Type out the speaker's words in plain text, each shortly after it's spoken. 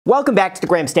Welcome back to the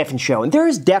Graham Stephan Show, and there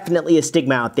is definitely a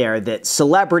stigma out there that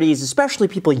celebrities, especially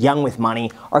people young with money,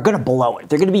 are going to blow it.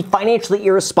 They're going to be financially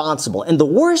irresponsible, and the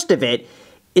worst of it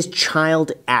is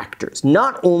child actors.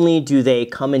 Not only do they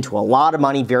come into a lot of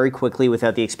money very quickly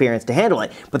without the experience to handle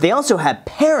it, but they also have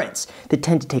parents that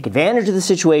tend to take advantage of the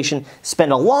situation,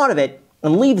 spend a lot of it,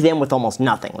 and leave them with almost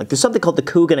nothing. Like, there's something called the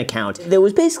Coogan account that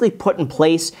was basically put in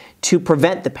place to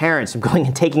prevent the parents from going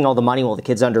and taking all the money while the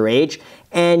kid's underage,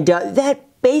 and that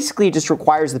basically just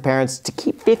requires the parents to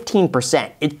keep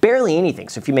 15%. It's barely anything.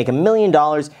 So if you make $1 million,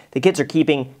 the kids are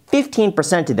keeping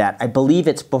 15% of that. I believe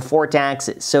it's before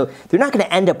taxes. So they're not going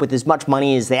to end up with as much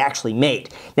money as they actually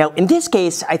made. Now, in this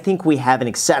case, I think we have an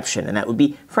exception, and that would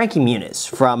be Frankie Muniz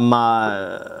from,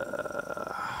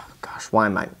 why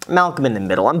am I? Malcolm in the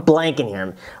Middle. I'm blanking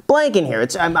here.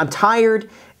 I'm tired,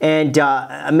 and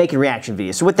I'm making reaction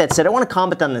videos. So with that said, I want to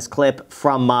comment on this clip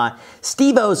from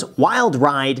Steve-O's Wild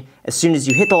Ride as soon as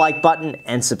you hit the like button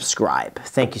and subscribe.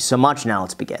 Thank you so much. Now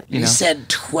let's begin. You said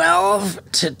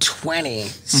 12 to 20,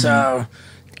 so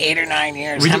 8 or 9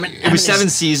 years. It was 7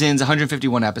 seasons,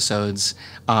 151 episodes,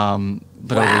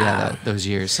 but over those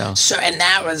years. So and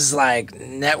that was like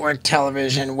network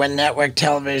television, when network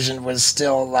television was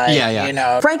still like, you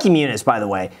know. Frankie Muniz, by the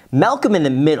way, Malcolm in the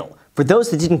Middle. For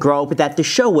those that didn't grow up with that, the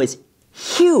show was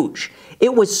huge.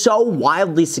 It was so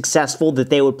wildly successful that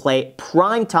they would play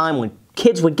prime time when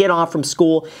kids would get off from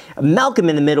school. Malcolm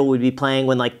in the Middle would be playing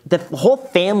when like the whole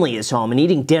family is home and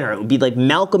eating dinner. It would be like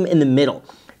Malcolm in the Middle.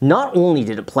 Not only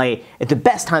did it play at the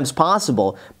best times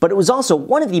possible, but it was also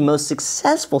one of the most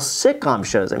successful sitcom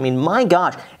shows. I mean, my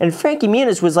gosh. And Frankie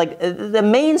Muniz was like the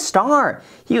main star.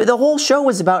 The whole show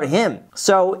was about him.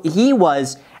 So he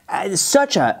was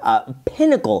such a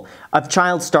pinnacle of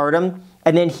child stardom,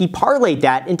 and then he parlayed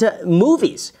that into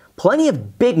movies. Plenty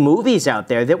of big movies out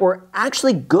there that were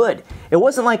actually good. It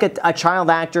wasn't like a child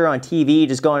actor on TV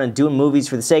just going and doing movies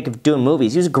for the sake of doing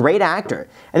movies. He was a great actor,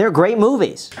 and they're great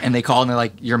movies. And they call and they're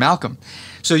like, "You're Malcolm."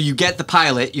 So you get the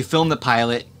pilot, you film the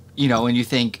pilot, you know, and you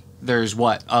think there's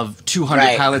what, of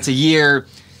 200 pilots a year,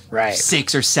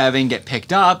 6 or 7 get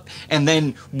picked up, and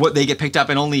then what they get picked up,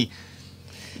 and only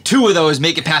 2 of those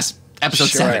make it past episode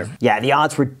 7. Yeah, the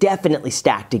odds were definitely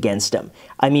stacked against him.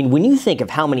 I mean, when you think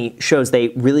of how many shows they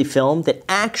really film that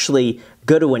actually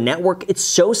go to a network, it's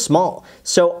so small.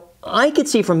 So I could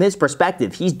see from his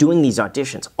perspective, he's doing these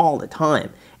auditions all the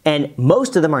time. And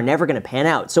most of them are never going to pan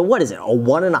out. So what is it, a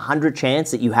 1 in 100 chance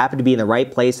that you happen to be in the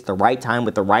right place at the right time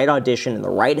with the right audition, in the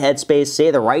right headspace, say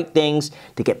the right things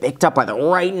to get picked up by the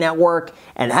right network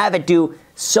and have it do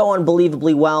so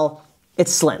unbelievably well?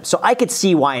 It's slim. So I could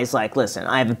see why he's like, listen,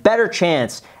 I have a better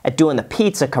chance at doing the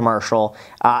pizza commercial.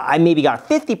 I maybe got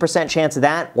a 50% chance of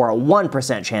that or a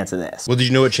 1% chance of this. Well, did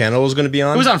you know what channel it was going to be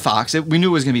on? It was on Fox. We knew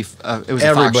it was going to be, it was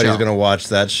Everybody's going to watch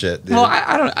that shit, dude. Well,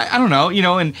 I don't know, you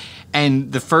know,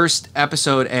 and the first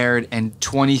episode aired and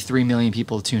 23 million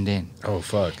people tuned in. Oh,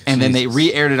 fuck. And then they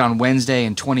re-aired it on Wednesday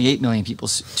and 28 million people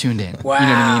tuned in. Wow. You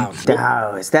know what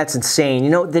I mean? That's insane. You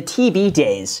know, the TV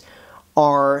days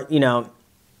are, you know,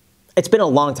 it's been a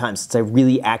long time since I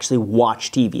really actually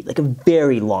watched TV, like a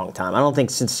very long time. I don't think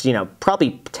since, you know,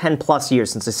 probably 10 plus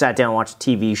years since I sat down and watched a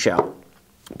TV show.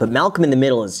 But Malcolm in the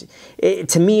Middle is,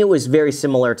 to me, it was very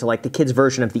similar to like the kids'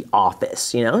 version of The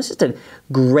Office. You know, it's just a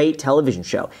great television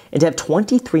show. And to have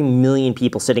 23 million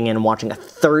people sitting in and watching a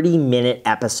 30-minute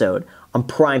episode on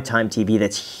primetime TV,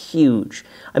 that's huge.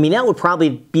 I mean, that would probably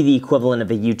be the equivalent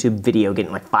of a YouTube video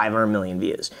getting like 500 million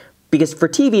views. Because for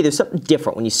TV, there's something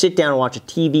different when you sit down and watch a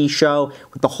TV show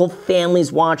with the whole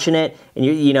family's watching it, and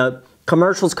you know,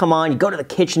 commercials come on, you go to the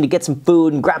kitchen to get some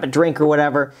food and grab a drink or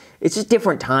whatever. It's just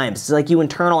different times. It's like you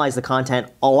internalize the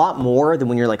content a lot more than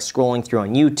when you're like scrolling through on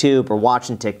YouTube or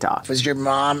watching TikTok. Was your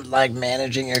mom like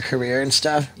managing your career and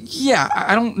stuff? Yeah,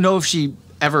 I don't know if she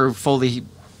ever fully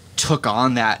took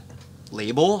on that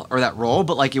label or that role,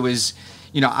 but like it was,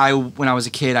 you know, when I was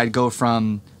a kid, I'd go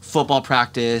from football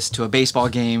practice to a baseball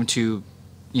game to,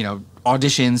 you know,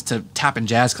 auditions to tap and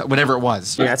jazz, whatever it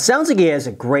was. Yeah, it sounds like he has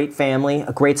a great family,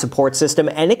 a great support system,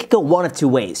 and it could go one of 2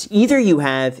 ways. Either you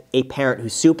have a parent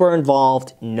who's super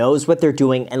involved, knows what they're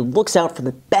doing, and looks out for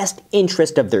the best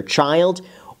interest of their child,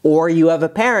 or you have a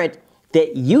parent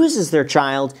that uses their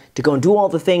child to go and do all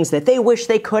the things that they wish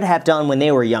they could have done when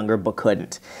they were younger but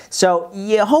couldn't. So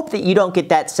you hope that you don't get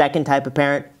that second type of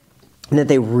parent and that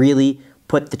they really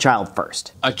put the child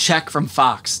first. A check from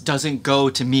Fox doesn't go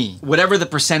to me. Whatever the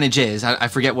percentage is, I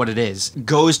forget what it is,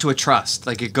 goes to a trust.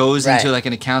 Like it goes into like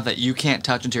an account that you can't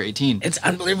touch until you're 18. It's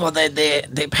unbelievable that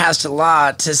they passed a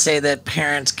law to say that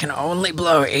parents can only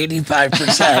blow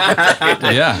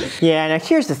 85%. Yeah. Yeah, now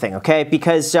here's the thing, okay?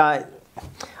 Because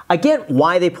I get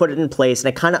why they put it in place, and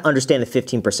I kind of understand the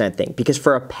 15% thing, because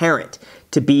for a parent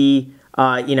to be,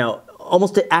 you know,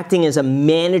 almost acting as a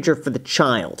manager for the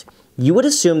child, you would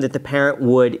assume that the parent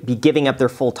would be giving up their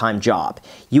full-time job.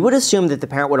 You would assume that the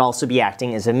parent would also be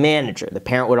acting as a manager. The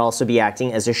parent would also be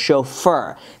acting as a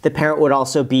chauffeur. The parent would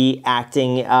also be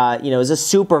acting, you know, as a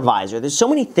supervisor. There's so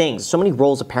many things, so many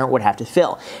roles a parent would have to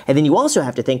fill. And then you also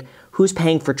have to think, who's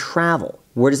paying for travel?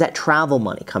 Where does that travel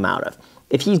money come out of?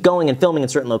 If he's going and filming in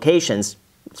certain locations,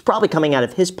 it's probably coming out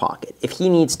of his pocket. If he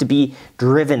needs to be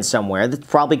driven somewhere, that's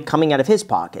probably coming out of his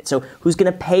pocket. So who's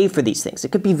going to pay for these things?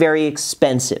 It could be very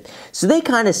expensive. So they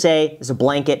kind of say, as a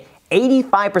blanket,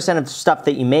 85% of stuff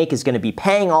that you make is going to be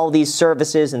paying all these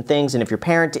services and things, and if your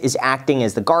parent is acting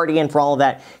as the guardian for all of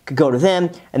that, it could go to them,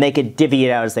 and they could divvy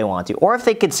it out as they want to. Or if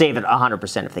they could save it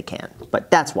 100% if they can. But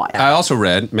that's why. I also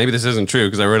read, maybe this isn't true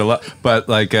because I read a lot, but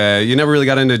like you never really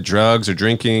got into drugs or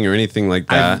drinking or anything like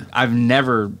that. I've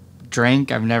never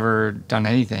drank. I've never done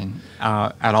anything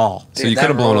at all. So you could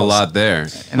have blown a lot there.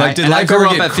 And like, did life grew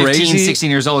up at 15,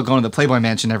 16 years old going to the Playboy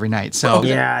Mansion every night. So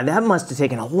yeah, that must have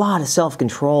taken a lot of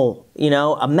self-control. You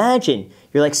know, imagine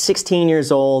you're like 16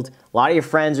 years old. A lot of your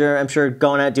friends are, I'm sure,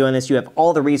 going out doing this. You have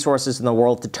all the resources in the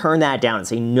world to turn that down and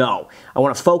say, no, I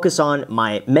want to focus on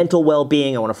my mental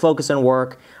well-being. I want to focus on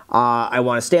work. I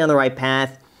want to stay on the right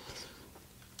path.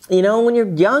 You know, when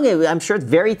you're young, I'm sure it's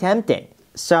very tempting.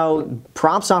 So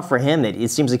props off for him.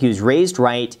 It seems like he was raised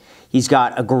right. He's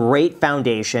got a great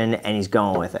foundation, and he's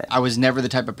going with it. I was never the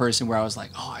type of person where I was like,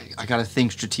 oh, I got to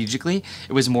think strategically.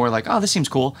 It was more like, oh, this seems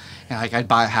cool. And like I'd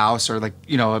buy a house, or like,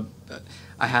 you know,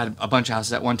 I had a bunch of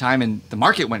houses at one time, and the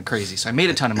market went crazy, so I made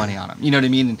a ton of money on them. You know what I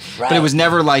mean? Right. But it was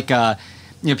never like, you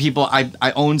know, people.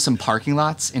 I owned some parking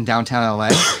lots in downtown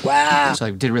LA. Wow. So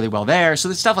I did really well there. So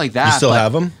there's stuff like that. You still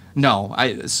have them? No,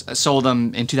 I sold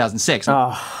them in 2006.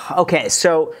 Okay,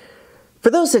 so for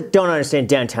those that don't understand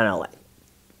downtown LA,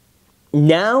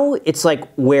 now it's like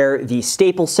where the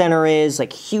Staples Center is,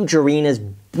 like huge arenas,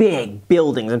 big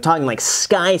buildings. I'm talking like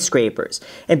skyscrapers.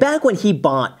 And back when he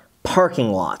bought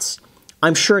parking lots,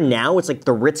 I'm sure now it's like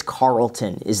the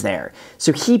Ritz-Carlton is there.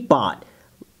 So he bought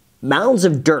mounds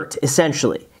of dirt,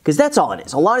 essentially. Because that's all it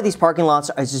is. A lot of these parking lots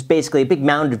are just basically a big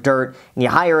mound of dirt, and you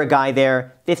hire a guy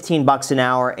there, 15 bucks an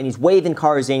hour, and he's waving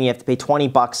cars in. You have to pay 20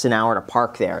 bucks an hour to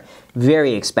park there.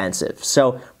 Very expensive.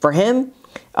 So for him,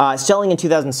 selling in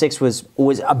 2006 was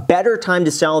a better time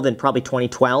to sell than probably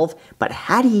 2012. But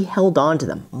had he held on to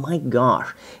them, my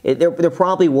gosh, they're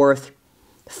probably worth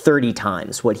 30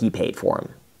 times what he paid for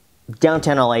them.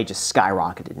 Downtown LA just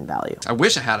skyrocketed in value. I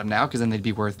wish I had them now, because then they'd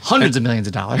be worth hundreds of millions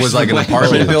of dollars. Was like an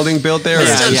apartment building built there?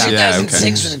 So Yeah,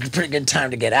 2006 was a pretty good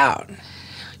time to get out.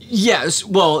 Yes,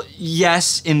 well,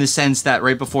 yes, in the sense that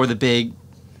right before the big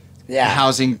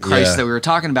housing crisis that we were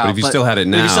talking about. But if you still had it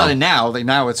now. If you still had it now, like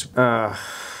now it's...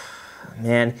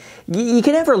 Man, you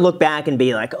can never look back and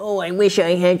be like, oh, I wish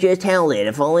I had just held it.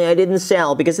 If only I didn't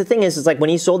sell. Because the thing is, it's like when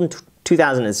he sold in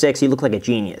 2006, he looked like a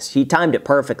genius. He timed it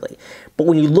perfectly. But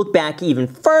when you look back even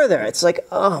further, it's like,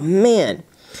 oh, man.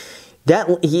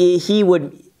 That he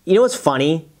would... You know what's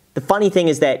funny? The funny thing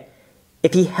is that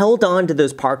if he held on to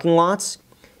those parking lots,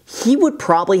 he would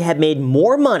probably have made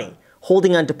more money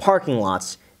holding on to parking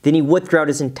lots than he would throughout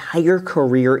his entire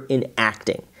career in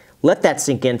acting. Let that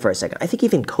sink in for a second. I think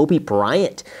even Kobe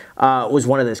Bryant was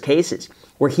one of those cases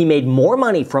where he made more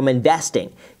money from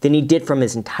investing than he did from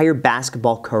his entire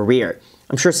basketball career.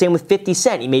 I'm sure same with 50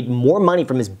 Cent. He made more money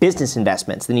from his business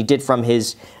investments than he did from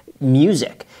his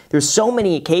music. There's so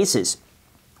many cases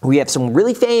We have some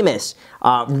really famous,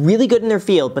 really good in their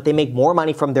field, but they make more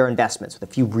money from their investments with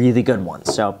a few really good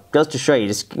ones. So goes to show you,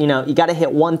 just you got to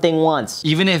hit one thing once.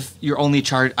 Even if you're only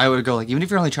I would go like, even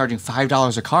if you're only charging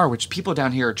 $5 a car, which people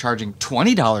down here are charging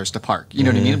 $20 to park. You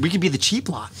know what I mean? We could be the cheap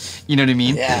lot. You know what I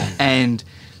mean? Yeah. And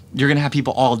you're gonna have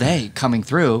people all day coming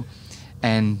through,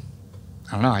 and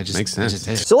I don't know, Makes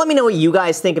sense. So let me know what you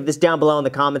guys think of this down below in the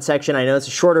comment section. I know it's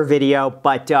a shorter video,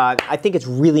 but I think it's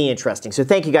really interesting. So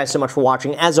thank you guys so much for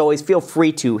watching. As always, feel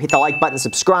free to hit the like button,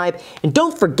 subscribe, and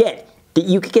don't forget that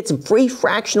you could get some free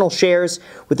fractional shares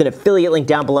with an affiliate link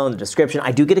down below in the description.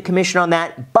 I do get a commission on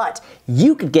that, but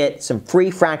you could get some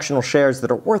free fractional shares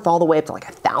that are worth all the way up to like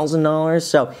 $1,000.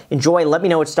 So enjoy, let me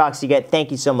know what stocks you get.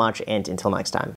 Thank you so much, and until next time.